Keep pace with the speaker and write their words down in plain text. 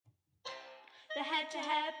The Head to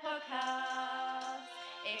Head podcast.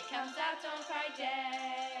 It comes out on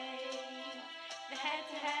Friday. The Head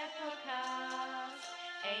to Head podcast.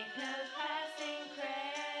 Ain't no passing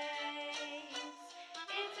craze.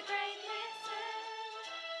 It's a great listen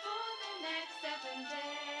for the next 7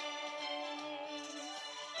 days.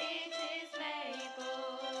 It is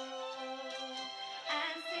Mabel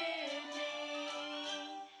and Sydney.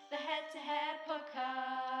 The Head to Head podcast.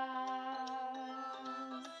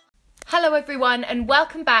 Hello everyone and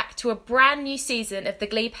welcome back to a brand new season of the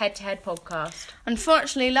Glebe Head to Head podcast.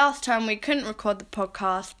 Unfortunately, last time we couldn't record the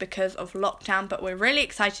podcast because of lockdown, but we're really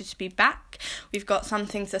excited to be back. We've got some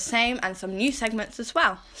things the same and some new segments as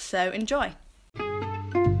well, so enjoy.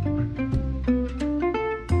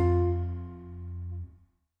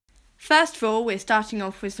 First of all, we're starting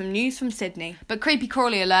off with some news from Sydney. But creepy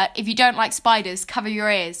crawly alert, if you don't like spiders, cover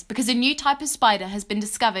your ears, because a new type of spider has been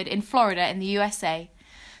discovered in Florida in the USA.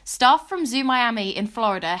 Staff from Zoo Miami in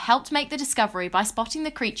Florida helped make the discovery by spotting the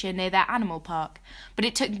creature near their animal park, but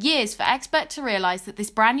it took years for experts to realise that this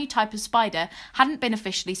brand new type of spider hadn't been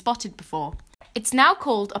officially spotted before. It's now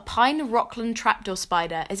called a pine rockland trapdoor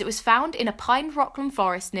spider, as it was found in a pine rockland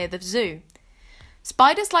forest near the zoo.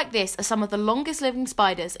 Spiders like this are some of the longest living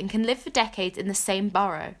spiders and can live for decades in the same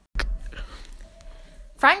burrow.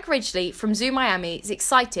 Frank Ridgely from Zoo Miami is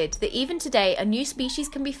excited that even today a new species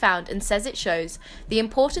can be found and says it shows the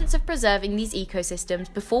importance of preserving these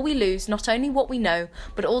ecosystems before we lose not only what we know,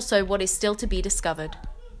 but also what is still to be discovered.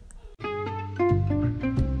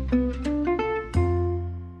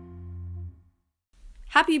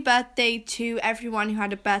 Happy birthday to everyone who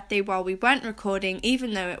had a birthday while we weren't recording,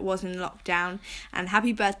 even though it was in lockdown, and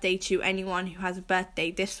happy birthday to anyone who has a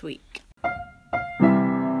birthday this week.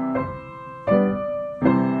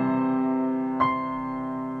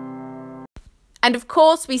 And of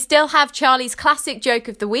course, we still have Charlie's classic joke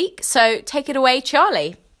of the week, so take it away,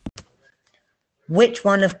 Charlie. Which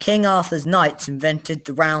one of King Arthur's knights invented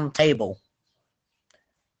the round table?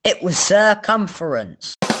 It was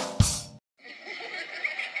circumference.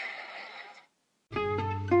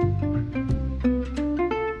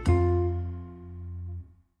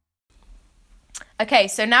 Okay,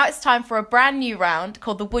 so now it's time for a brand new round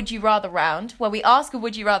called the Would You Rather round, where we ask a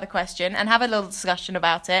Would You Rather question and have a little discussion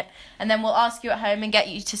about it, and then we'll ask you at home and get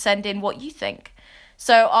you to send in what you think.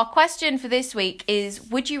 So our question for this week is,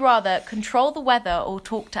 would you rather control the weather or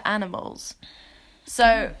talk to animals?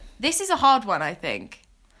 So this is a hard one, I think,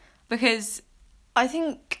 because I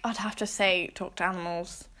think I'd have to say talk to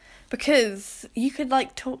animals, because you could,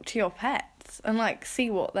 talk to your pets and,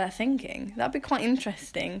 see what they're thinking. That'd be quite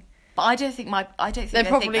interesting. But I don't think they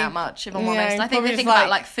think that much, if I'm honest. I think they think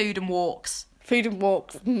about food and walks. Food and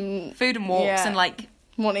walks. Food and walks and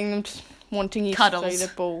wanting you cuddles. to throw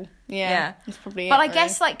the ball. Yeah. That's probably But it, I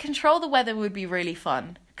guess control the weather would be really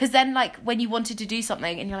fun. Because then when you wanted to do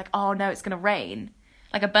something and you're like, oh no, it's going to rain.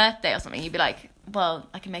 Like a birthday or something, you'd be like, well,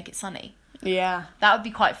 I can make it sunny. Yeah. That would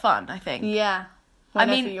be quite fun, I think. Yeah.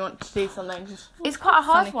 Whenever you want to do something. It's quite a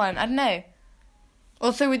hard one, I don't know.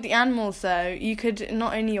 Also with the animals though, you could,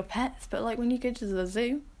 not only your pets, but when you go to the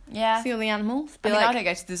zoo, see all the animals. I don't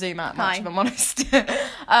go to the zoo much, hi. if I'm honest.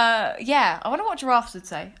 I wonder what giraffes would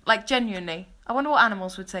say. Genuinely. I wonder what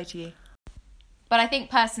animals would say to you. But I think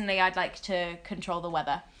personally I'd like to control the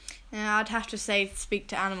weather. Yeah, I'd have to say speak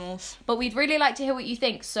to animals. But we'd really like to hear what you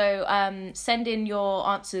think, so send in your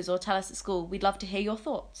answers or tell us at school. We'd love to hear your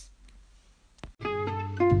thoughts.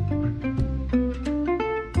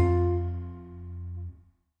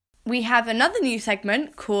 We have another new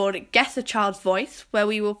segment called Guess a Child's Voice, where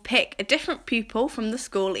we will pick a different pupil from the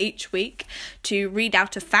school each week to read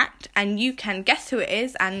out a fact, and you can guess who it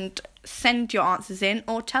is and send your answers in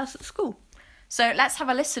or tell us at school. So let's have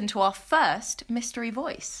a listen to our first mystery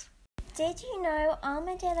voice. Did you know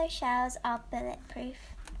armadillo shells are bulletproof?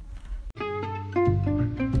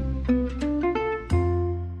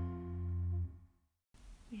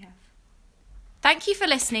 Thank you for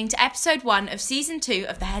listening to episode 1 of season 2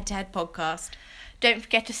 of the Head to Head podcast. Don't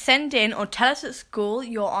forget to send in or tell us at school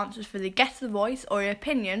your answers for the Guess the Voice or your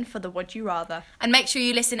opinion for the Would You Rather. And make sure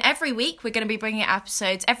you listen every week. We're going to be bringing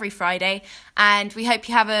episodes every Friday. And we hope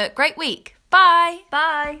you have a great week. Bye.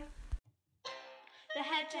 Bye. The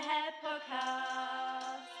Head to Head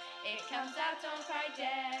podcast. It comes out on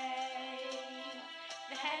Friday.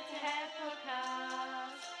 The Head to Head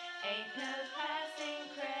podcast. Ain't no passing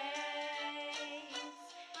craze.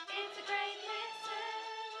 It's a great